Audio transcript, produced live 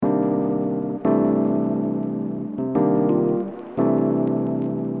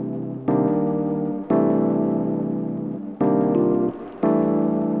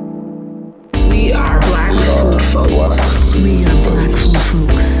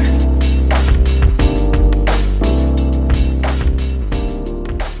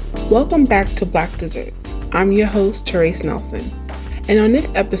Welcome back to Black Desserts. I'm your host, Therese Nelson. And on this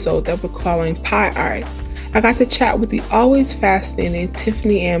episode that we're calling Pie Art, I got to chat with the always fascinating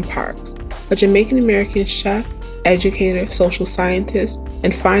Tiffany Ann Parks, a Jamaican-American chef, educator, social scientist,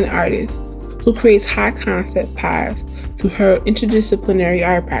 and fine artist who creates high-concept pies through her interdisciplinary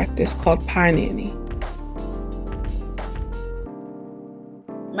art practice called Pie Nanny.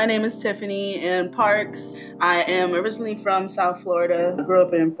 My name is Tiffany Ann Parks. I am originally from South Florida. I grew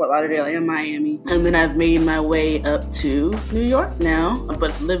up in Fort Lauderdale and Miami. And then I've made my way up to New York now,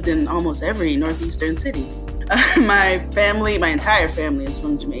 but lived in almost every northeastern city. My entire family is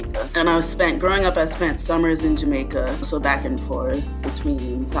from Jamaica. And growing up, I spent summers in Jamaica, so back and forth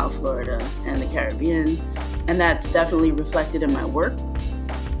between South Florida and the Caribbean. And that's definitely reflected in my work.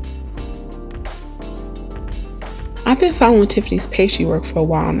 I've been following Tiffany's pastry work for a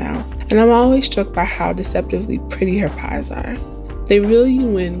while now, and I'm always struck by how deceptively pretty her pies are. They reel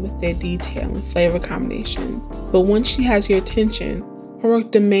you in with their detail and flavor combinations, but once she has your attention, her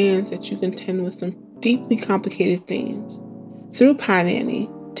work demands that you contend with some deeply complicated themes. Through Pie Nanny,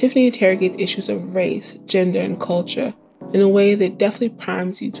 Tiffany interrogates issues of race, gender, and culture in a way that definitely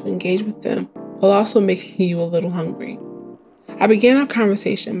primes you to engage with them, while also making you a little hungry. I began our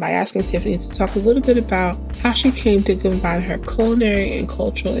conversation by asking Tiffany to talk a little bit about how she came to combine her culinary and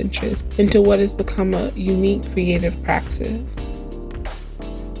cultural interests into what has become a unique creative praxis.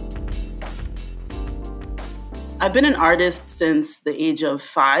 I've been an artist since the age of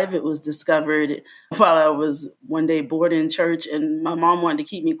 5. It was discovered while I was one day bored in church and my mom wanted to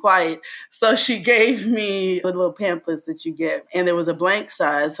keep me quiet. So she gave me the little pamphlets that you get. And there was a blank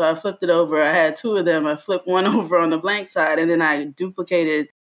side. So I flipped it over. I had 2 of them. I flipped one over on the blank side and then I duplicated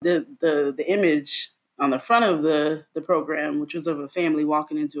the image on the front of the program, which was of a family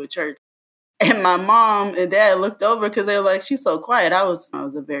walking into a church. And my mom and dad looked over because they were like, she's so quiet. I was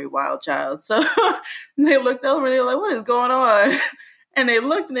a very wild child. So they looked over and they were like, what is going on? And they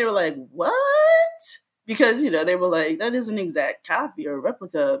looked and they were like, what? Because, they were like, that is an exact copy or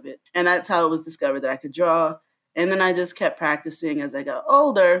replica of it. And that's how it was discovered that I could draw. And then I just kept practicing as I got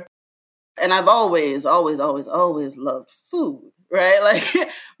older. And I've always, always, always, always loved food, right? Like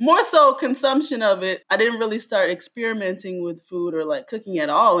more so consumption of it. I didn't really start experimenting with food or like cooking at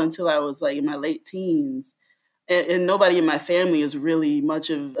all until I was like in my late teens. And nobody in my family is really much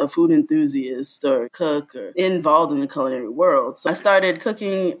of a food enthusiast or cook or involved in the culinary world. So I started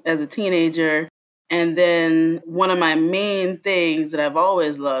cooking as a teenager. And then one of my main things that I've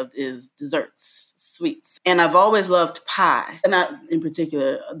always loved is desserts, sweets. And I've always loved pie, and not in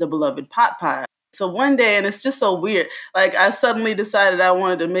particular the beloved pot pie. So one day, and it's just so weird, like I suddenly decided I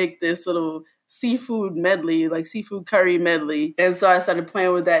wanted to make this little seafood medley, like seafood curry medley. And so I started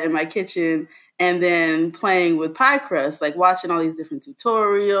playing with that in my kitchen and then playing with pie crust, like watching all these different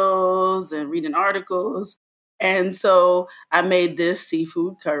tutorials and reading articles. And so I made this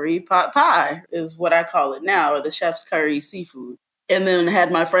seafood curry pot pie is what I call it now, or the chef's curry seafood. And then I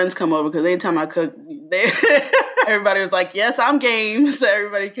had my friends come over because anytime I cook, everybody was like, yes, I'm game. So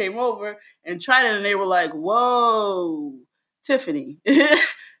everybody came over and tried it and they were like, whoa, Tiffany.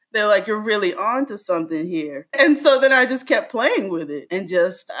 They're like, you're really on to something here. And so then I just kept playing with it and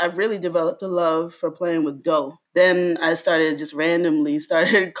I really developed a love for playing with dough. Then I randomly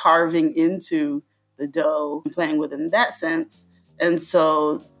started carving into the dough and playing with it in that sense. And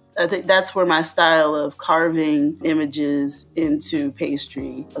so I think that's where my style of carving images into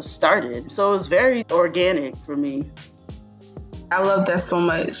pastry started. So it was very organic for me. I love that so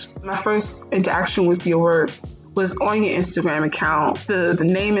much. My first interaction with your work was on your Instagram account. The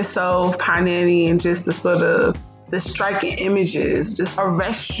name itself, Pie Nanny, and just the sort of the striking images just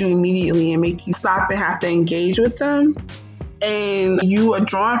arrest you immediately and make you stop and have to engage with them. And you are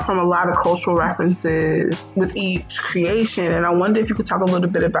drawn from a lot of cultural references with each creation. And I wonder if you could talk a little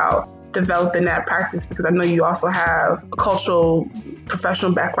bit about developing that practice, because I know you also have a cultural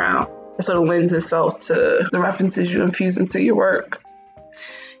professional background that sort of lends itself to the references you infuse into your work.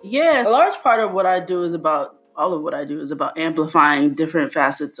 Yeah, a large part of what I do is about amplifying different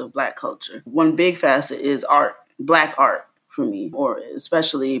facets of Black culture. One big facet is art, Black art for me, or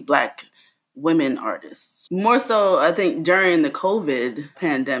especially Black women artists. More so, I think during the COVID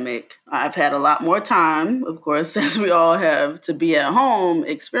pandemic, I've had a lot more time, of course, as we all have, to be at home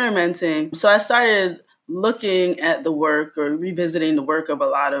experimenting. So I started looking at the work or revisiting the work of a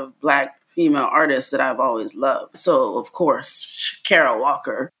lot of Black female artists that I've always loved. So, of course, Kara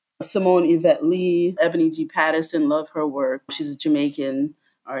Walker, Simone Yvette Lee, Ebony G. Patterson, love her work. She's a Jamaican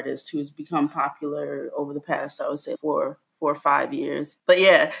artist who's become popular over the past, I would say, 4 or 5 years. But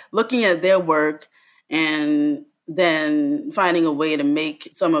yeah, looking at their work and than finding a way to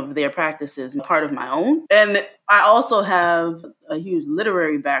make some of their practices part of my own. And I also have a huge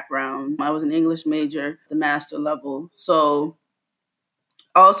literary background. I was an English major, the master level. So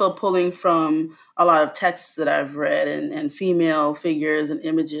also pulling from a lot of texts that I've read and female figures and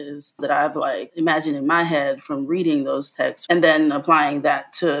images that I've imagined in my head from reading those texts, and then applying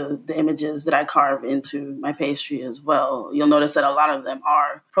that to the images that I carve into my pastry as well. You'll notice that a lot of them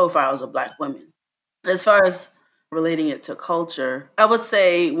are profiles of Black women. As far as relating it to culture, I would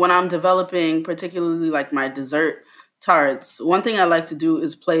say when I'm developing particularly my dessert tarts, one thing I like to do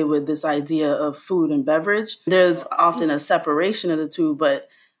is play with this idea of food and beverage. There's often a separation of the two, but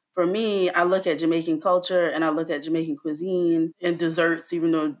for me, I look at Jamaican culture and I look at Jamaican cuisine and desserts,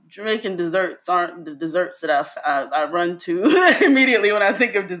 even though Jamaican desserts aren't the desserts that I run to immediately when I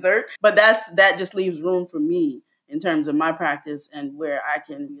think of dessert. But that just leaves room for me in terms of my practice and where I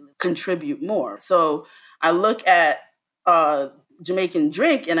can really contribute more. So I look at Jamaican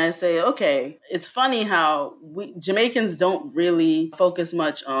drink and I say, okay, it's funny how Jamaicans don't really focus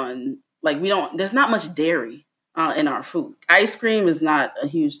much on, there's not much dairy in our food. Ice cream is not a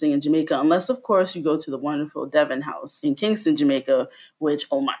huge thing in Jamaica, unless, of course, you go to the wonderful Devon House in Kingston, Jamaica, which,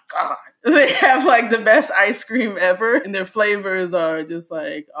 oh my God, they have the best ice cream ever. And their flavors are just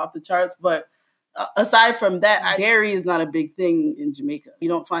off the charts. But aside from that, dairy is not a big thing in Jamaica. You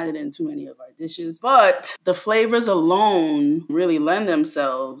don't find it in too many of our dishes. But the flavors alone really lend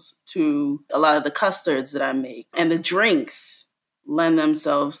themselves to a lot of the custards that I make. And the drinks lend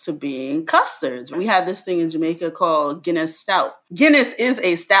themselves to being custards. We have this thing in Jamaica called Guinness Stout. Guinness is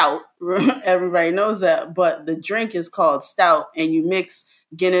a stout. Everybody knows that. But the drink is called stout. And you mix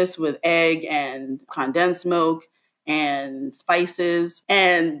Guinness with egg and condensed milk and spices.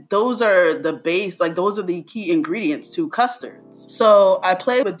 And those are the base, those are the key ingredients to custards. So I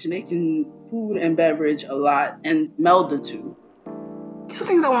play with Jamaican food and beverage a lot and meld the two. Two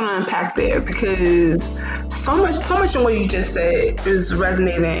things I want to unpack there, because so much in what you just said is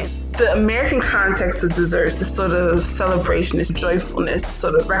resonating. The American context of desserts, the sort of celebration, this joyfulness,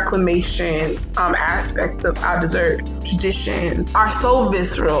 sort of reclamation aspect of our dessert traditions are so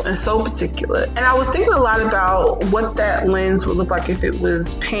visceral and so particular. And I was thinking a lot about what that lens would look like if it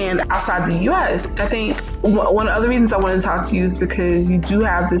was panned outside the U.S. I think one of the other reasons I wanted to talk to you is because you do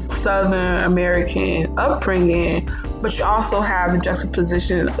have this Southern American upbringing, but you also have the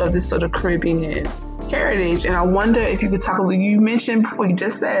juxtaposition of this sort of Caribbean heritage. And I wonder if you could talk a little, you mentioned before, you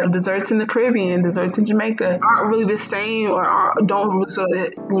just said desserts in the Caribbean, desserts in Jamaica aren't really the same or don't really sort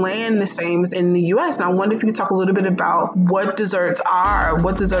of land the same as in the US. And I wonder if you could talk a little bit about what desserts are,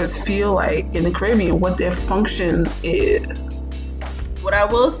 what desserts feel like in the Caribbean, what their function is. What I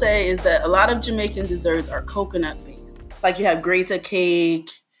will say is that a lot of Jamaican desserts are coconut based. You have Greta cake,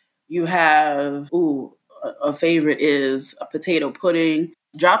 you have, a favorite is a potato pudding.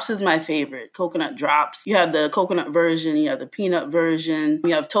 Drops is my favorite, coconut drops. You have the coconut version, you have the peanut version,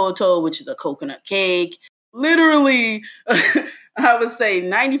 you have Toto, which is a coconut cake. Literally, I would say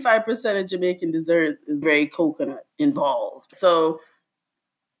 95% of Jamaican dessert is very coconut involved. So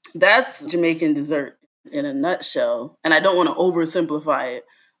that's Jamaican dessert in a nutshell. And I don't want to oversimplify it,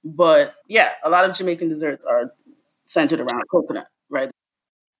 but yeah, a lot of Jamaican desserts are centered around coconut, right?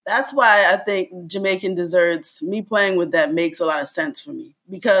 That's why I think Jamaican desserts, me playing with that makes a lot of sense for me.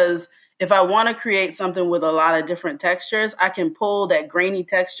 Because if I want to create something with a lot of different textures, I can pull that grainy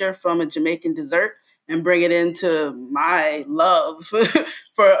texture from a Jamaican dessert and bring it into my love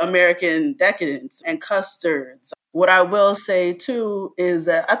for American decadence and custards. What I will say too is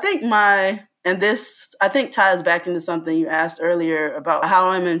that I think this ties back into something you asked earlier about how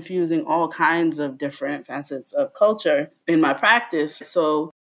I'm infusing all kinds of different facets of culture in my practice. So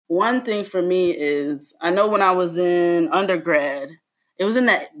one thing for me is, I know when I was in undergrad, it was in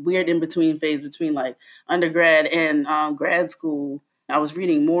that weird in-between phase between undergrad and grad school, I was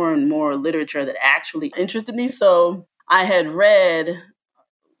reading more and more literature that actually interested me. So I had read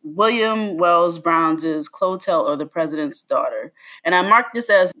William Wells Brown's Clotel, or the President's Daughter. And I marked this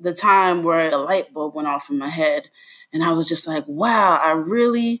as the time where a light bulb went off in my head. And I was just like, wow, I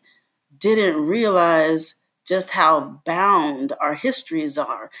really didn't realize just how bound our histories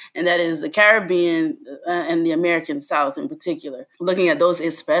are. And that is the Caribbean and the American South in particular. Looking at those,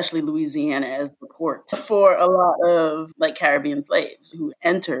 especially Louisiana, as the port for a lot of Caribbean slaves who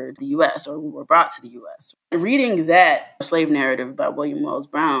entered the U.S. or who were brought to the U.S. Reading that slave narrative by William Wells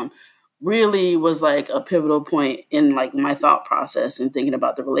Brown really was like a pivotal point in like my thought process and thinking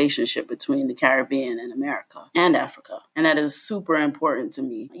about the relationship between the Caribbean and America and Africa. And that is super important to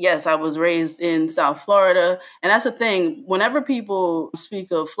me. Yes, I was raised in South Florida. And that's the thing. Whenever people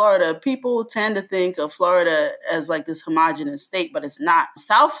speak of Florida, people tend to think of Florida as like this homogenous state, but it's not.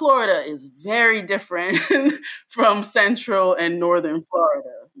 South Florida is very different from Central and Northern Florida,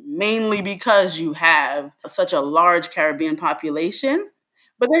 mainly because you have such a large Caribbean population.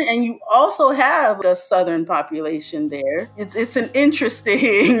 But then, and you also have a Southern population there. It's an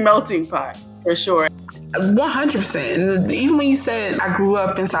interesting melting pot for sure. 100%. And even when you said I grew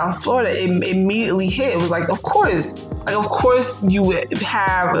up in South Florida, it immediately hit. It was like, of course you would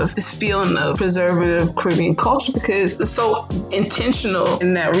have this feeling of preservative Caribbean culture because it's so intentional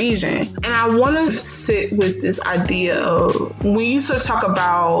in that region. And I want to sit with this idea of when you sort of talk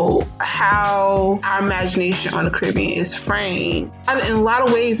about how our imagination on the Caribbean is framed, in a lot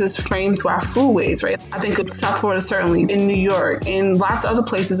of ways it's framed through our foodways, right? I think of South Florida, certainly in New York and lots of other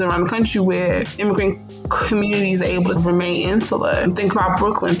places around the country where immigrant communities are able to remain insular. Think about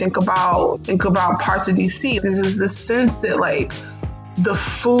Brooklyn, think about parts of DC. There's this sense that like the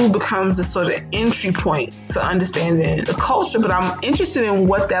food becomes a sort of entry point to understanding the culture. But I'm interested in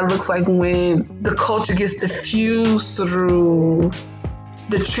what that looks like when the culture gets diffused through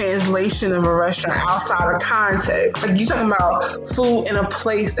the translation of a restaurant outside of context. Like you're talking about food in a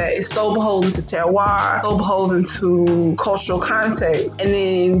place that is so beholden to terroir, so beholden to cultural context. And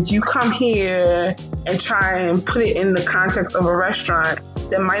then you come here and try and put it in the context of a restaurant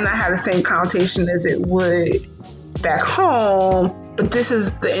that might not have the same connotation as it would back home. But this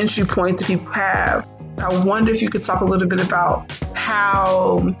is the entry point that people have. I wonder if you could talk a little bit about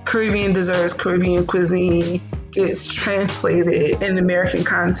how Caribbean desserts, Caribbean cuisine gets translated in American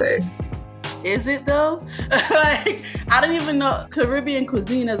context. Is it though? Like, I don't even know. Caribbean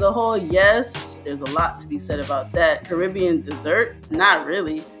cuisine as a whole, yes, there's a lot to be said about that. Caribbean dessert, not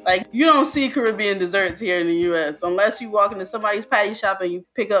really. Like, you don't see Caribbean desserts here in the U.S. unless you walk into somebody's patty shop and you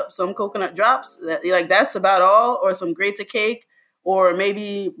pick up some coconut drops. That's about all, or some Greta cake. Or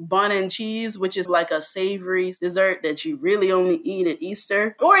maybe bun and cheese, which is like a savory dessert that you really only eat at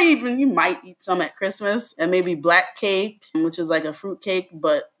Easter. Or even you might eat some at Christmas. And maybe black cake, which is like a fruit cake,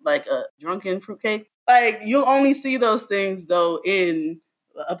 but like a drunken fruit cake. Like you'll only see those things though in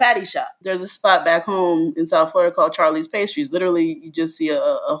a patty shop. There's a spot back home in South Florida called Charlie's Pastries. Literally, you just see a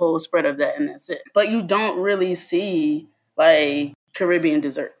whole spread of that and that's it. But you don't really see like Caribbean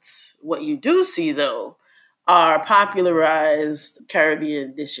desserts. What you do see though are popularized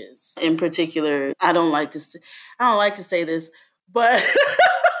Caribbean dishes. In particular, I don't like to say this, but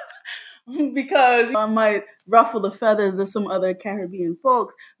because I might ruffle the feathers of some other Caribbean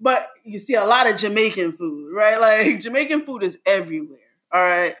folks, but you see a lot of Jamaican food, right? Like Jamaican food is everywhere, all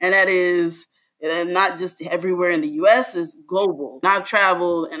right? And that is not just everywhere in the U.S., is global. And I've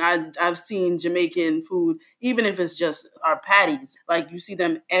traveled and I've seen Jamaican food, even if it's just our patties, like you see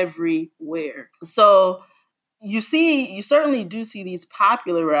them everywhere. So you certainly do see these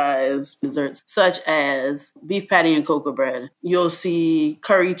popularized desserts, such as beef patty and cocoa bread. You'll see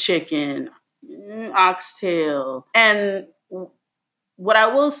curry chicken, oxtail. And what I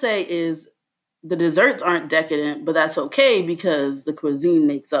will say is the desserts aren't decadent, but that's okay because the cuisine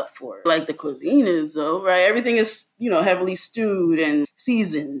makes up for it. Like the cuisine is though, right? Everything is, heavily stewed and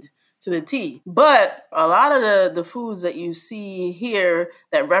seasoned to the T. But a lot of the foods that you see here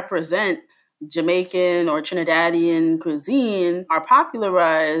that represent Jamaican or Trinidadian cuisine are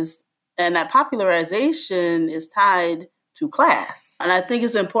popularized, and that popularization is tied to class. And I think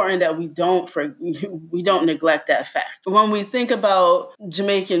it's important that we don't neglect that fact. When we think about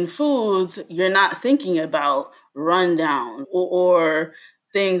Jamaican foods, you're not thinking about rundown or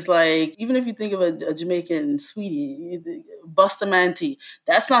things like, even if you think of a Jamaican sweetie, Bustamante,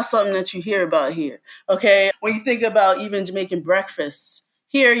 that's not something that you hear about here. Okay, when you think about even Jamaican breakfasts,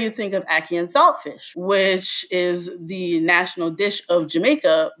 here you think of ackee and saltfish, which is the national dish of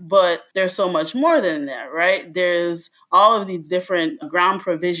Jamaica, but there's so much more than that, right? There's all of these different ground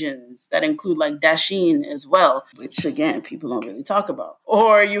provisions that include like dasheen as well, which again, people don't really talk about.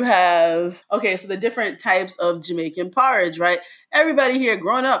 Or you have, so the different types of Jamaican porridge, right? Everybody here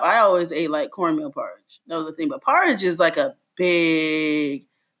growing up, I always ate like cornmeal porridge. That was the thing, but porridge is like a big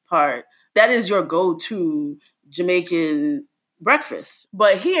part. That is your go-to Jamaican breakfast.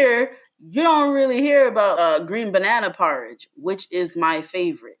 But here, you don't really hear about green banana porridge, which is my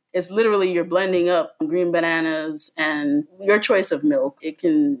favorite. It's literally you're blending up green bananas and your choice of milk.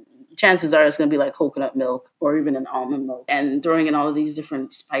 Chances are it's going to be like coconut milk or even an almond milk, and throwing in all of these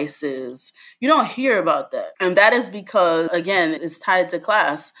different spices. You don't hear about that. And that is because, again, it's tied to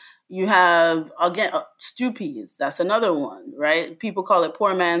class. You have, again, stew peas. That's another one, right? People call it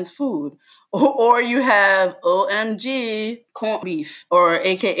poor man's food. Or you have OMG corned beef, or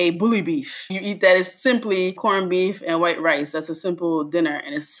AKA bully beef. You eat that. It's simply corned beef and white rice. That's a simple dinner,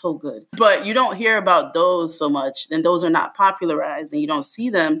 and it's so good. But you don't hear about those so much, and those are not popularized, and you don't see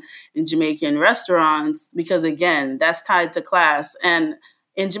them in Jamaican restaurants because, again, that's tied to class. And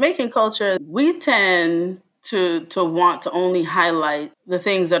in Jamaican culture, we tend to want to only highlight the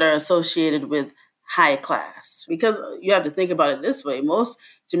things that are associated with high class, because you have to think about it this way. Most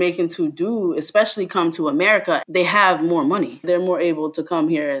Jamaicans who do especially come to America, they have more money. They're more able to come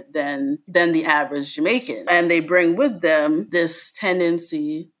here than the average Jamaican. And they bring with them this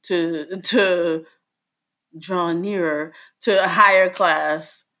tendency to draw nearer to higher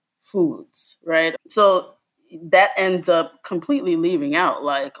class foods, right? So that ends up completely leaving out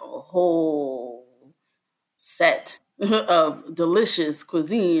like a whole set of delicious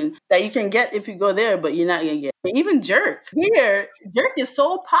cuisine that you can get if you go there, but you're not gonna get. Even jerk. Here, jerk is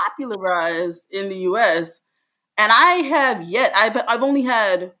so popularized in the US, and I've only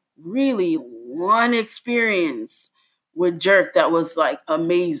had really one experience with jerk that was like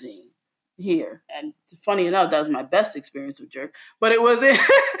amazing here. And funny enough, that was my best experience with jerk. But it was in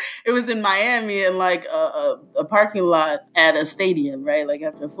it was in Miami, in like a parking lot at a stadium, right? Like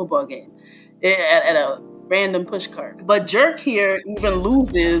after a football game. At a random push cart. But jerk here even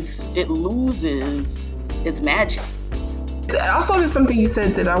loses its magic. Also, there's something you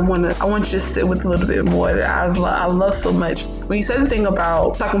said that I want you to sit with a little bit more that I love so much. When you said the thing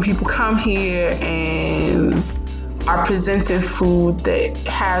about like when people come here and are presenting food that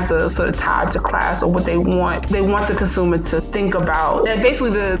has a sort of tie to class or what they want the consumer to think about. That basically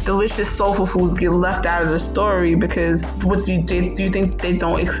the delicious soulful foods get left out of the story because do you think they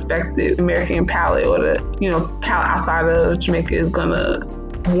don't expect the American palate or the palate outside of Jamaica is gonna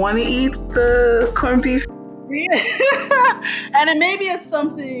want to eat the corned beef? And then maybe it's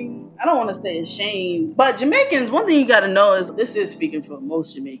something, I don't want to say it's shame, but Jamaicans, one thing you got to know is, this is speaking for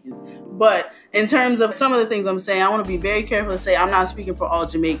most Jamaicans, but in terms of some of the things I'm saying, I want to be very careful to say I'm not speaking for all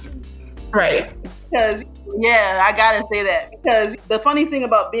Jamaicans. Right. Because, yeah, I got to say that. Because the funny thing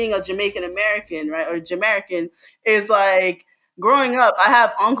about being a Jamaican American, right, or Jamaican, is like growing up, I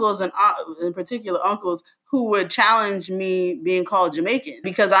have uncles and in particular uncles who would challenge me being called Jamaican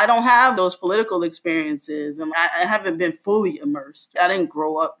because I don't have those political experiences and I haven't been fully immersed. I didn't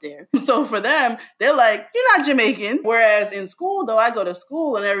grow up there. So for them, they're like, you're not Jamaican. Whereas in school, though, I go to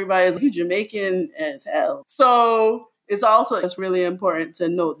school and everybody's like, you Jamaican as hell. So it's really important to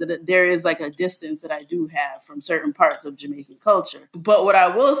note that there is like a distance that I do have from certain parts of Jamaican culture. But what I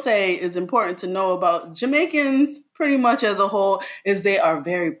will say is important to know about Jamaicans pretty much as a whole is they are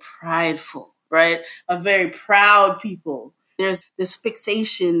very prideful. Right? A very proud people. There's this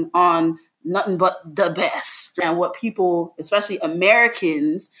fixation on nothing but the best and what people, especially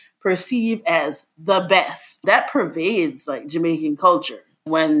Americans, perceive as the best. That pervades like Jamaican culture.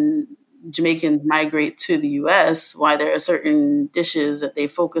 When Jamaicans migrate to the US, why there are certain dishes that they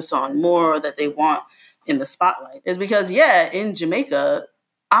focus on more, that they want in the spotlight, is because, in Jamaica,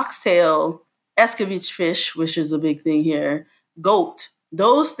 oxtail, escovitch fish, which is a big thing here, goat,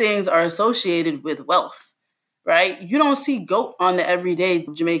 those things are associated with wealth, right? You don't see goat on the everyday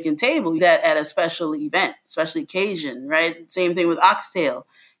Jamaican table that at a special event, especially Cajun, right? Same thing with oxtail.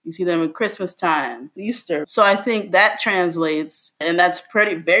 You see them at Christmas time, Easter. So I think that translates, and that's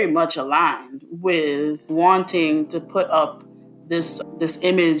very much aligned with wanting to put up this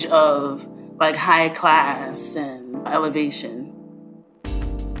image of like high class and elevation.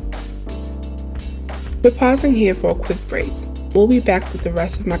 We're pausing here for a quick break. We'll be back with the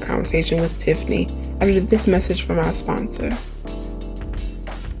rest of my conversation with Tiffany after this message from our sponsor.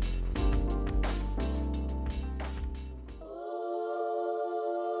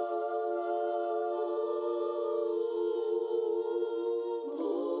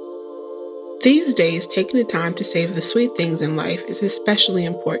 These days, taking the time to savor the sweet things in life is especially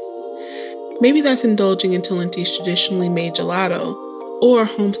important. Maybe that's indulging in Talenti's traditionally made gelato or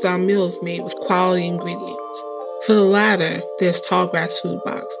homestyle meals made with quality ingredients. For the latter, there's Tallgrass Food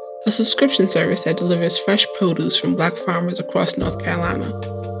Box, a subscription service that delivers fresh produce from Black farmers across North Carolina.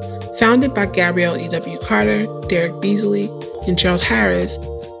 Founded by Gabrielle E.W. Carter, Derek Beasley, and Gerald Harris,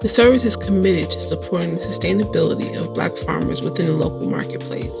 the service is committed to supporting the sustainability of Black farmers within the local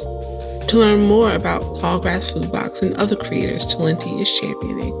marketplace. To learn more about Tallgrass Food Box and other creators Talenti is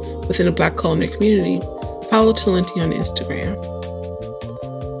championing within the Black culinary community, follow Talenti on Instagram.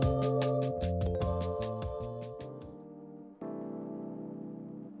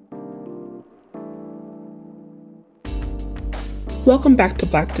 Welcome back to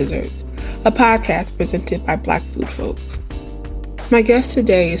Black Desserts, a podcast presented by Black food folks. My guest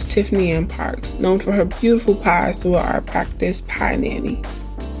today is Tiffany Ann Parks, known for her beautiful pies through her art practice, Pie Nanny.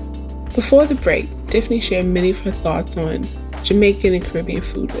 Before the break, Tiffany shared many of her thoughts on Jamaican and Caribbean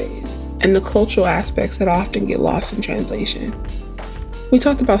foodways and the cultural aspects that often get lost in translation. We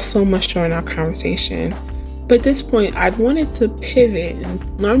talked about so much during our conversation, but at this point, I'd wanted to pivot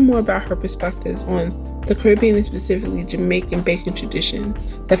and learn more about her perspectives on the Caribbean and specifically Jamaican baking tradition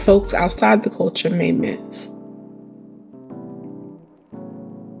that folks outside the culture may miss.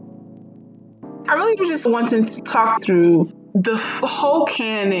 I really was just wanting to talk through the whole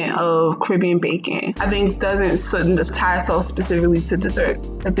canon of Caribbean baking. I think doesn't tie itself specifically to dessert.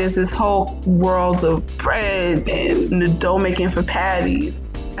 Like there's this whole world of breads and the dough making for patties.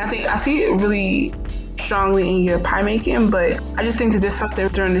 I think I see it really strongly in your pie making, but I just think that there's something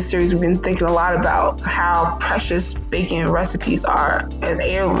during this series we've been thinking a lot about how precious baking recipes are as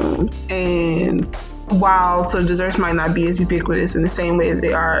heirlooms. And while sort of desserts might not be as ubiquitous in the same way that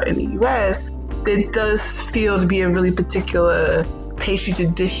they are in the US, it does feel to be a really particular pastry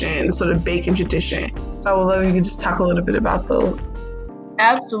tradition, sort of baking tradition. So I would love if you could just talk a little bit about those.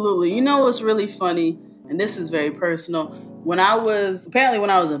 Absolutely. You know what's really funny, and this is very personal. When I was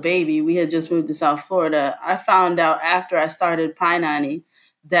a baby, we had just moved to South Florida. I found out after I started Pie Nanny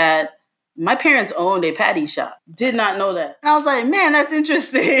that my parents owned a patty shop. Did not know that. And I was like, man, that's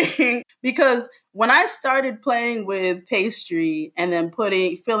interesting. Because when I started playing with pastry and then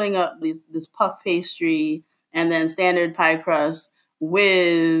filling up this puff pastry and then standard pie crust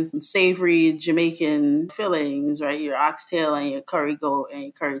with savory Jamaican fillings, right? Your oxtail and your curry goat and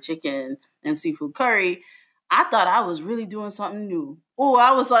your curry chicken and seafood curry, I thought I was really doing something new. Oh,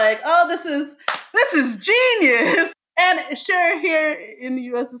 I was like, oh, this is genius. And sure, here in the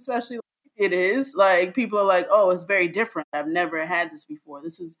US especially, it is. Like people are like, oh, it's very different. I've never had this before.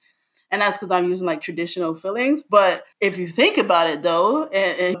 And that's because I'm using like traditional fillings. But if you think about it though,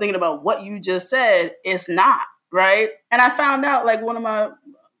 and thinking about what you just said, it's not, right? And I found out like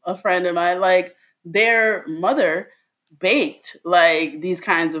a friend of mine, like their mother baked like these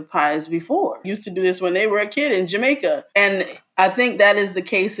kinds of pies before. Used to do this when they were a kid in Jamaica. And I think that is the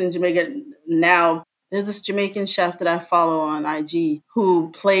case in Jamaica now. There's this Jamaican chef that I follow on IG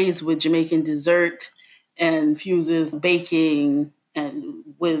who plays with Jamaican dessert and fuses baking and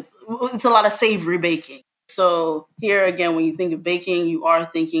it's a lot of savory baking. So here again, when you think of baking, you are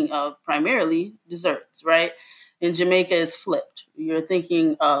thinking of primarily desserts, right? In Jamaica, it's flipped. You're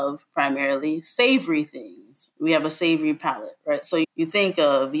thinking of primarily savory things. We have a savory palate, right? So you think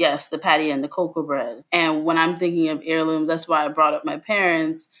of, yes, the patty and the cocoa bread. And when I'm thinking of heirlooms, that's why I brought up my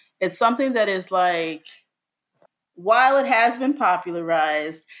parents. It's something that is like, while it has been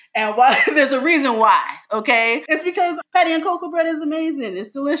popularized and why there's a reason why, okay? It's because patty and cocoa bread is amazing. It's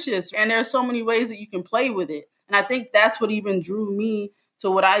delicious. And there are so many ways that you can play with it. And I think that's what even drew me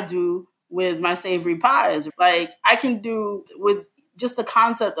to what I do with my savory pies. Like I can do with just the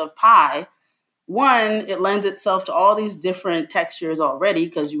concept of pie. One, it lends itself to all these different textures already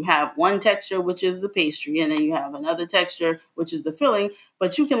because you have one texture, which is the pastry, and then you have another texture, which is the filling,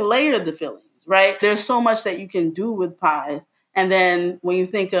 but you can layer the fillings, right? There's so much that you can do with pies. And then when you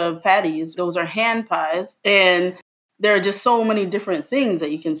think of patties, those are hand pies, and there are just so many different things that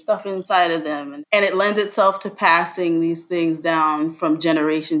you can stuff inside of them. And it lends itself to passing these things down from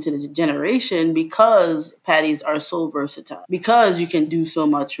generation to generation because patties are so versatile, because you can do so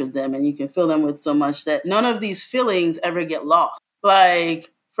much with them and you can fill them with so much that none of these fillings ever get lost.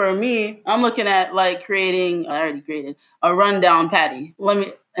 Like for me, I'm looking at like I already created a rundown patty.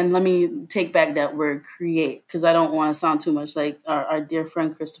 Let me take back that word create because I don't want to sound too much like our dear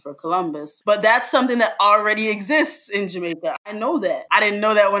friend Christopher Columbus. But that's something that already exists in Jamaica. I know that. I didn't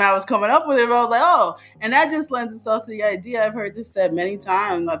know that when I was coming up with it, but I was like, oh, and that just lends itself to the idea. I've heard this said many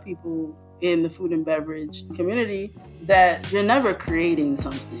times by people in the food and beverage community that you're never creating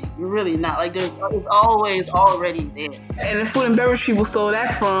something. You're really not. Like it's always already there. And the food and beverage people stole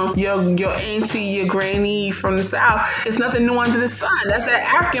that from your auntie, your granny from the South. It's nothing new under the sun. That's that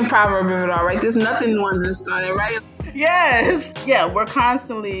African proverb of it all, right? There's nothing new under the sun, right? Yes. Yeah, we're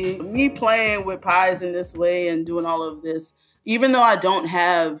constantly, me playing with pies in this way and doing all of this, even though I don't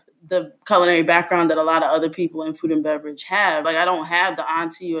have the culinary background that a lot of other people in food and beverage have. Like I don't have the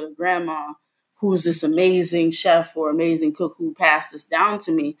auntie or the grandma who's this amazing chef or amazing cook who passed this down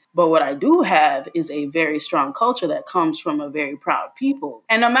to me. But what I do have is a very strong culture that comes from a very proud people.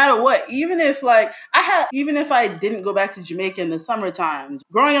 And no matter what, even if I didn't go back to Jamaica in the summertime,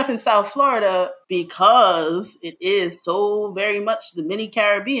 growing up in South Florida, because it is so very much the mini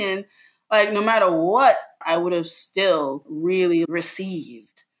Caribbean, like no matter what I would have still really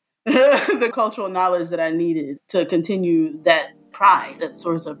received the cultural knowledge that I needed to continue that pride, that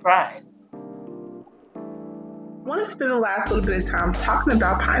source of pride. I want to spend the last little bit of time talking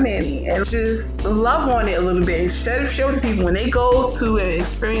about Pie Nanny and just love on it a little bit. Share with people when they go to and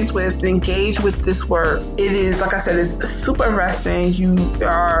experience with and engage with this work. It is, like I said, it's super interesting. You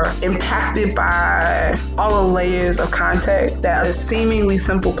are impacted by all the layers of context that a seemingly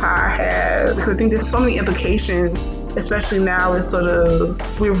simple pie has. Because I think there's so many implications, especially now it's sort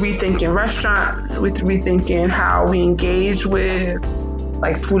of, we're rethinking restaurants, we're rethinking how we engage with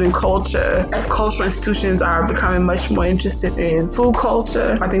like food and culture. As cultural institutions are becoming much more interested in food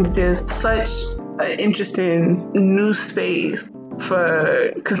culture, I think that there's such an interesting new space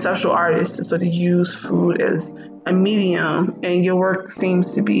for conceptual artists to sort of use food as a medium, and your work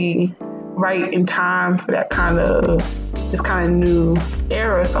seems to be right in time for that this kind of new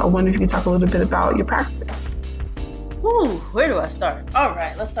era. So I wonder if you can talk a little bit about your practice. Ooh, where do I start? All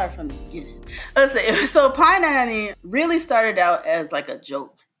right, let's start from the beginning. Let's see. So Pie Nanny really started out as like a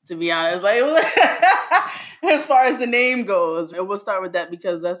joke, to be honest. Like, it was as far as the name goes, and we'll start with that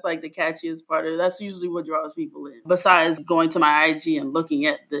because that's like the catchiest part of it. That's usually what draws people in, besides going to my IG and looking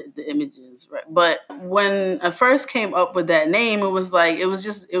at the images, right? But when I first came up with that name, it was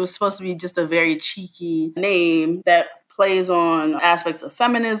supposed to be just a very cheeky name that plays on aspects of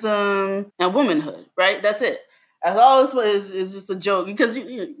feminism and womanhood, right? That's it. As all this is just a joke because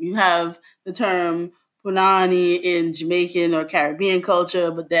you have the term punani in Jamaican or Caribbean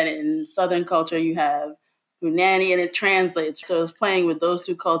culture, but then in Southern culture you have punani, and it translates. So it's playing with those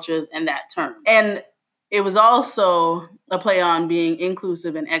two cultures and that term. And it was also a play on being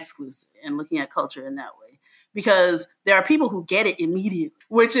inclusive and exclusive and looking at culture in that way. Because there are people who get it immediately,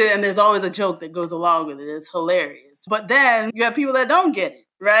 and there's always a joke that goes along with it. It's hilarious. But then you have people that don't get it,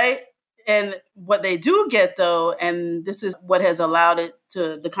 right? And what they do get, though, and this is what has allowed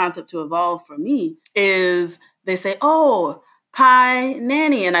the concept to evolve for me, is they say, oh, Pie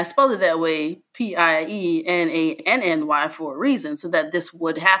Nanny. And I spelled it that way, Pienanny, for a reason, so that this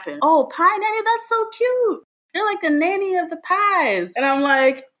would happen. Oh, Pie Nanny, that's so cute. You're like the nanny of the pies. And I'm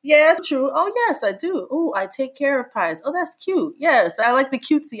like, yeah, true. Oh, yes, I do. Oh, I take care of pies. Oh, that's cute. Yes, I like the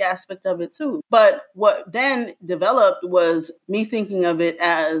cutesy aspect of it, too. But what then developed was me thinking of it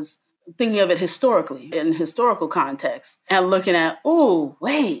historically, in historical context, and looking at, oh,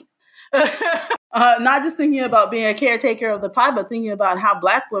 wait. Not just thinking about being a caretaker of the pie, but thinking about how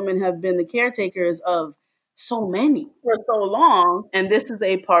Black women have been the caretakers of so many for so long. And this is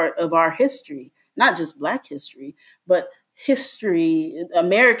a part of our history, not just Black history, but history,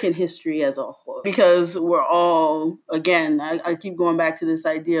 American history as a whole. Because we're all, again, I keep going back to this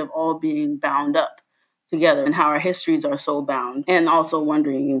idea of all being bound up together and how our histories are so bound, and also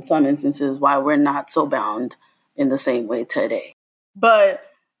wondering in some instances why we're not so bound in the same way today. But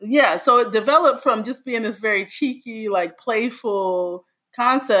yeah, so it developed from just being this very cheeky, like playful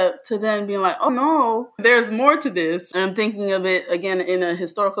concept to then being like, oh no, there's more to this. And I'm thinking of it again in a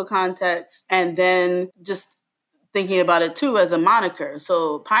historical context, and then just thinking about it too as a moniker.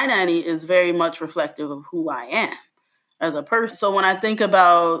 So Pie Nanny is very much reflective of who I am as a person. So when I think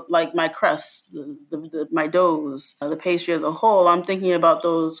about like my crusts, my doughs, the pastry as a whole, I'm thinking about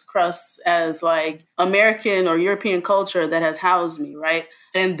those crusts as like American or European culture that has housed me, right?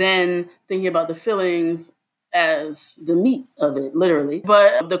 And then thinking about the fillings as the meat of it, literally.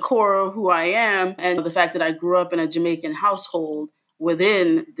 But the core of who I am and the fact that I grew up in a Jamaican household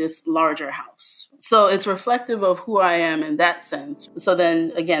within this larger house. So it's reflective of who I am in that sense. So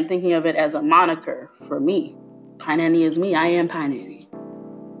then again, thinking of it as a moniker for me. Pie Nanny is me. I am Pie Nanny.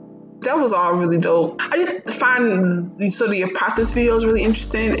 That was all really dope. I just find sort of your process videos really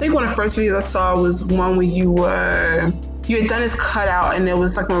interesting. I think one of the first videos I saw was one where you had done this cutout and there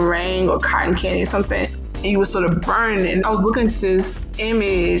was like meringue or cotton candy or something, and you were sort of burning it. And I was looking at this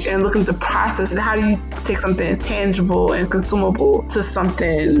image and looking at the process and how do you take something tangible and consumable to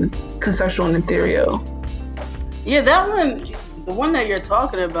something conceptual and ethereal. Yeah, that one, the one that you're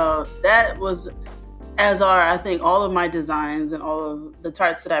talking about, that was, as are, I think, all of my designs and all of the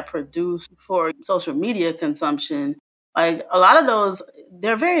tarts that I produce for social media consumption. Like a lot of those,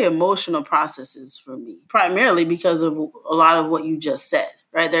 they're very emotional processes for me, primarily because of a lot of what you just said,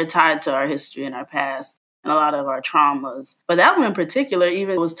 right? They're tied to our history and our past and a lot of our traumas. But that one in particular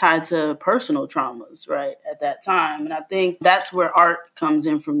even was tied to personal traumas, right, at that time. And I think that's where art comes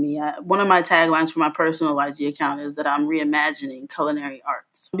in for me. One of my taglines for my personal IG account is that I'm reimagining culinary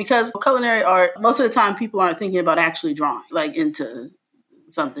arts. Because culinary art, most of the time people aren't thinking about actually drawing, like into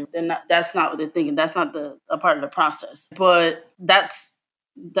something. That's not what they're thinking. That's not a part of the process. But that's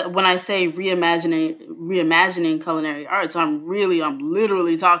when I say reimagining culinary arts, I'm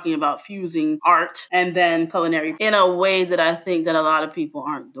literally talking about fusing art and then culinary in a way that I think that a lot of people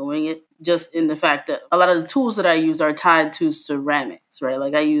aren't doing it. Just in the fact that a lot of the tools that I use are tied to ceramics, right?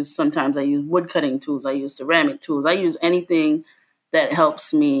 Like sometimes I use wood cutting tools, I use ceramic tools, I use anything that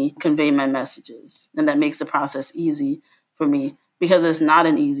helps me convey my messages and that makes the process easy for me, because it's not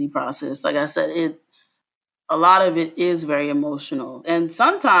an easy process. Like I said, a lot of it is very emotional, and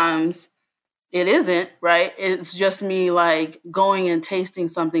sometimes it isn't, right? It's just me like going and tasting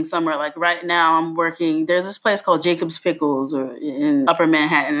something somewhere. Like right now there's this place called Jacob's Pickles or in Upper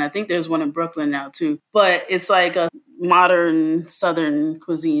Manhattan. I think there's one in Brooklyn now too, but it's like a modern Southern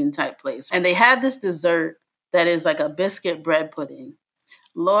cuisine type place. And they had this dessert that is like a biscuit bread pudding.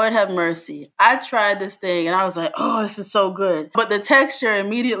 Lord have mercy. I tried this thing and I was like, oh, this is so good. But the texture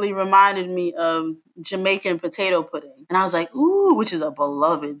immediately reminded me of Jamaican potato pudding. And I was like, ooh, which is a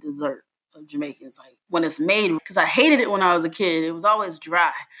beloved dessert of Jamaicans. Like when it's made, because I hated it when I was a kid. It was always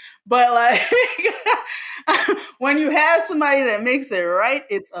dry. But like when you have somebody that makes it right,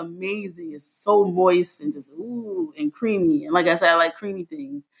 it's amazing. It's so moist and just ooh and creamy. And like I said, I like creamy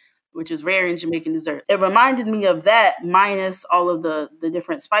things, which is rare in Jamaican dessert. It reminded me of that minus all of the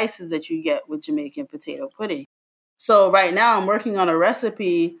different spices that you get with Jamaican potato pudding. So right now I'm working on a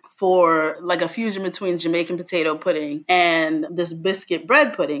recipe for like a fusion between Jamaican potato pudding and this biscuit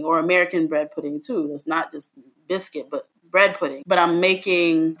bread pudding, or American bread pudding too. It's not just biscuit, but bread pudding. But I'm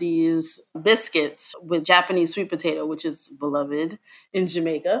making these biscuits with Japanese sweet potato, which is beloved in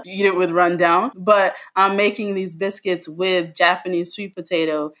Jamaica. You eat it with rundown. But I'm making these biscuits with Japanese sweet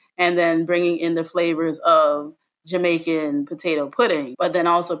potato and then bringing in the flavors of Jamaican potato pudding, but then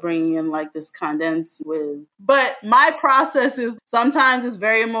also bringing in like this condensed with. But my process is sometimes it's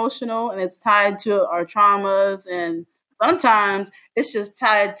very emotional and it's tied to our traumas, and sometimes it's just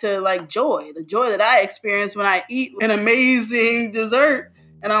tied to like joy, the joy that I experience when I eat an amazing dessert.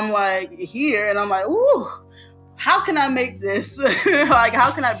 And I'm like here and I'm like, ooh, how can I make this? Like, how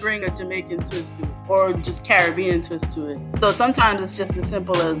can I bring a Jamaican twist to it or just Caribbean twist to it? So sometimes it's just as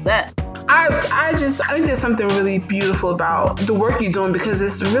simple as that. I think there's something really beautiful about the work you're doing, because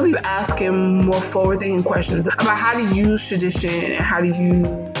it's really asking more forward-thinking questions about how to use tradition and how to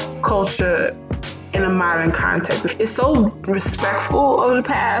use culture in a modern context. It's so respectful of the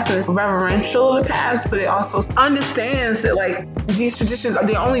past and it's reverential of the past, but it also understands that like these traditions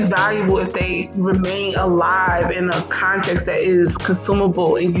they're only valuable if they remain alive in a context that is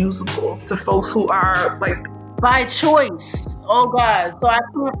consumable and usable to folks who are like by choice. Oh God. So I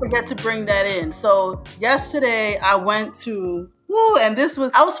can't forget to bring that in. So yesterday I went to,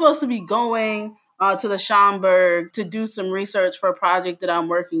 I was supposed to be going to the Schomburg to do some research for a project that I'm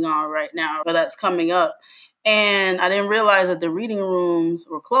working on right now, but that's coming up. And I didn't realize that the reading rooms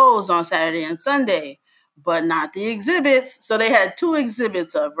were closed on Saturday and Sunday, but not the exhibits. So they had 2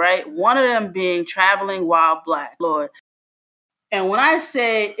 exhibits up, right? One of them being Traveling While Black, Lord. And when I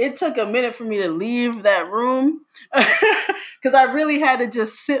say it took a minute for me to leave that room, because I really had to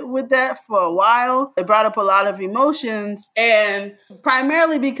just sit with that for a while. It brought up a lot of emotions, and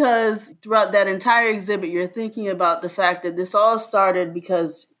primarily because throughout that entire exhibit, you're thinking about the fact that this all started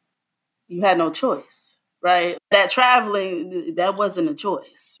because you had no choice, right? That traveling, that wasn't a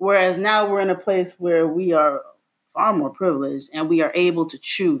choice. Whereas now we're in a place where we are far more privileged and we are able to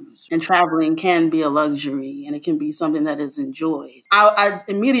choose. And traveling can be a luxury and it can be something that is enjoyed. I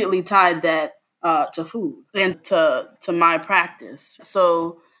immediately tied that to food and to my practice.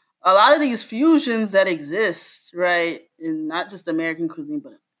 So a lot of these fusions that exist, right, in not just American cuisine,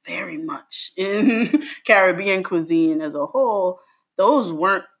 but very much in Caribbean cuisine as a whole, those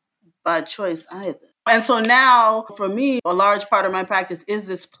weren't by choice either. And so now, for me, a large part of my practice is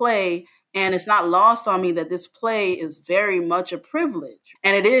this play. And it's not lost on me that this play is very much a privilege.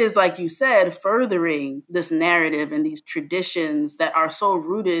 And it is, like you said, furthering this narrative and these traditions that are so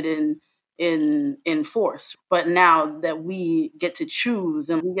rooted in force. But now that we get to choose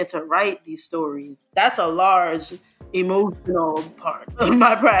and we get to write these stories, that's a large emotional part of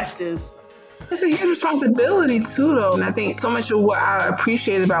my practice. It's a huge responsibility too, though. And I think so much of what I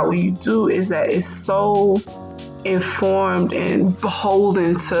appreciate about what you do is that it's so informed and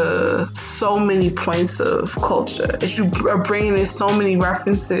beholden to so many points of culture. That you are bringing in so many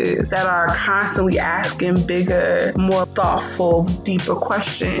references that are constantly asking bigger, more thoughtful, deeper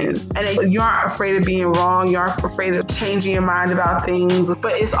questions. And you aren't afraid of being wrong. You aren't afraid of changing your mind about things.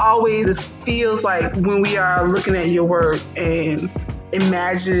 But it's always, it feels like when we are looking at your work and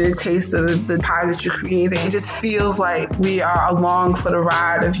imagine and taste of the pie that you're creating. It just feels like we are along for the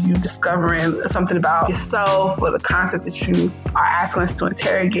ride of you discovering something about yourself or the concept that you are asking us to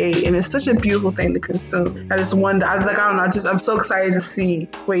interrogate. And it's such a beautiful thing to consume. I just wonder, I'm so excited to see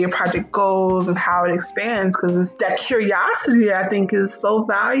where your project goes and how it expands, because it's that curiosity that I think is so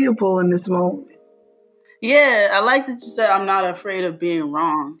valuable in this moment. Yeah, I like that you said I'm not afraid of being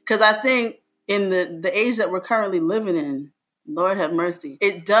wrong, because I think in the age that we're currently living in, Lord have mercy,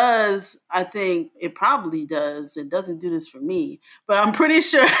 it does, I think it probably does, it doesn't do this for me, but I'm pretty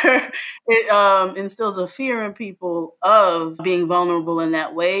sure it instills a fear in people of being vulnerable in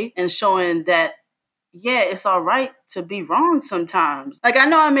that way and showing that, yeah, it's all right to be wrong sometimes. Like, I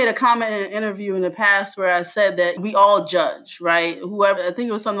know I made a comment in an interview in the past where I said that we all judge, right? Whoever, I think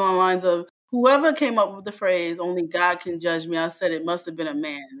it was something along the lines of, whoever came up with the phrase, only God can judge me, I said it must have been a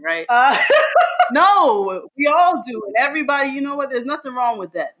man, right? No, we all do it. Everybody, you know what? There's nothing wrong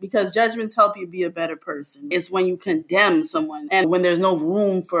with that, because judgments help you be a better person. It's when you condemn someone and when there's no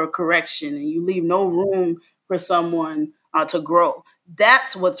room for correction and you leave no room for someone to grow.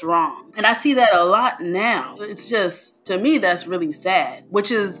 That's what's wrong. And I see that a lot now. It's just, to me, that's really sad,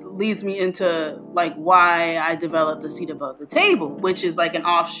 which leads me into like why I developed A Seat Above the Table, which is like an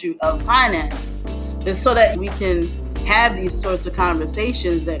offshoot of Pie Nanny. It's so that we can have these sorts of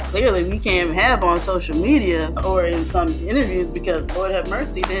conversations that clearly we can't have on social media or in some interviews, because Lord have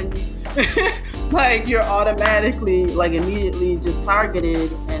mercy, then like you're automatically like immediately just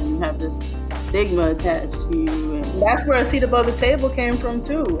targeted and you have this stigma attached to you. And that's where A Seat Above the Table came from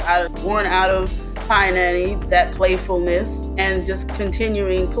too. Born out of Pie Nanny, that playfulness and just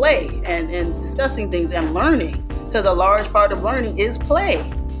continuing play and discussing things and learning, because a large part of learning is play.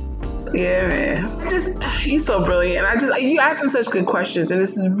 Yeah, man. You're so brilliant. You asking such good questions, and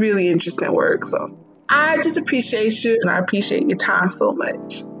this is really interesting work. So I just appreciate you, and I appreciate your time so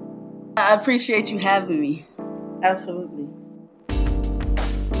much. I appreciate you having me. Absolutely.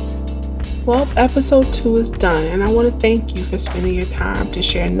 Well, episode 2 is done, and I want to thank you for spending your time to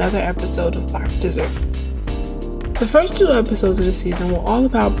share another episode of Black Desserts. The first 2 episodes of the season were all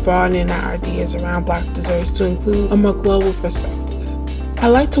about broadening our ideas around Black desserts to include a more global perspective. I'd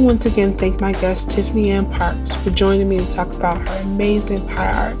like to once again thank my guest Tiffany Ann Parks for joining me to talk about her amazing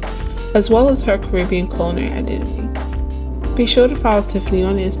pie art, as well as her Caribbean culinary identity. Be sure to follow Tiffany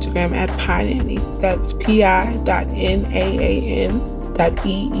on Instagram at Pie Nanny, that's pi.naan.ee,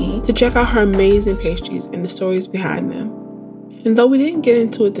 to check out her amazing pastries and the stories behind them. And though we didn't get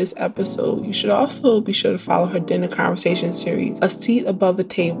into it this episode, you should also be sure to follow her dinner conversation series, A Seat Above the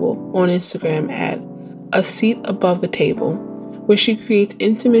Table, on Instagram at A Seat Above the Table, where she creates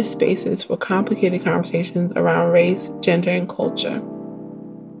intimate spaces for complicated conversations around race, gender, and culture.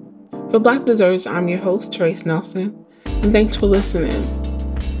 For Black Desserts, I'm your host, Therese Nelson, and thanks for listening.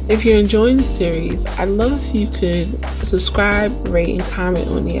 If you're enjoying the series, I'd love if you could subscribe, rate, and comment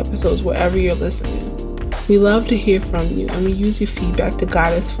on the episodes wherever you're listening. We love to hear from you, and we use your feedback to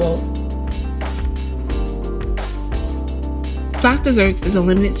guide us forward. Black Desserts is a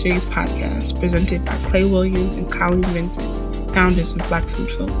limited series podcast presented by Clay Williams and Colleen Vincent, founders of Black Food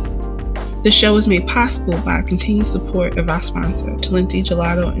Folks. The show is made possible by continued support of our sponsor, Talenti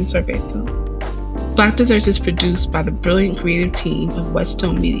Gelato and Sorbeto. Black Desserts is produced by the brilliant creative team of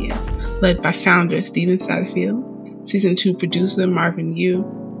Whetstone Media, led by founder Steven Satterfield, Season 2 producer Marvin Yu,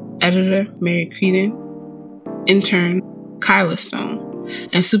 editor Mary Creedon, intern Kyla Stone,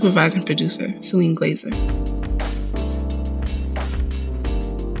 and supervising producer Celine Glazer.